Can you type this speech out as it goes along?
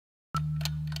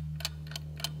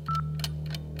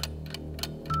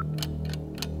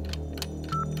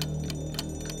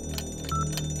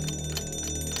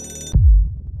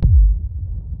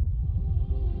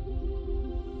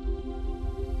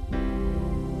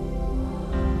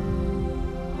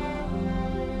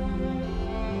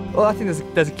Well, I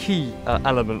think there's a key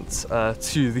element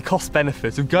to the cost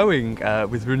benefit of going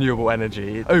with renewable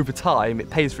energy. Over time, it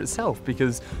pays for itself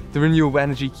because the renewable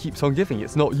energy keeps on giving.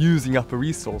 It's not using up a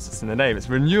resource, it's in the name, it's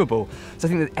renewable. So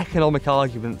I think the economic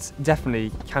argument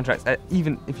definitely counteracts,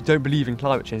 even if you don't believe in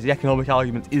climate change, the economic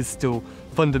argument is still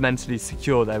fundamentally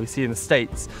secure there. We see in the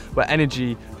States where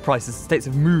energy prices, states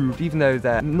have moved, even though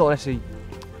they're not necessarily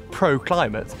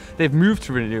pro-climate, they've moved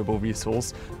to renewable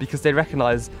resource because they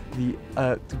recognise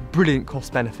the brilliant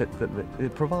cost benefit that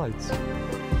it provides.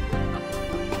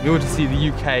 We ought to see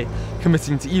the UK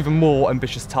committing to even more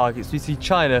ambitious targets. We see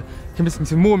China committing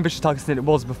to more ambitious targets than it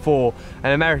was before,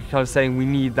 and America kind of saying we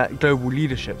need that global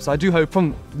leadership. So I do hope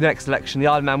from the next election the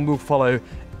Isle of Man will follow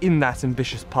in that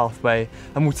ambitious pathway,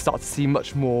 and we'll start to see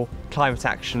much more climate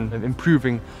action and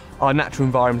improving our natural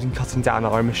environment and cutting down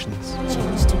our emissions.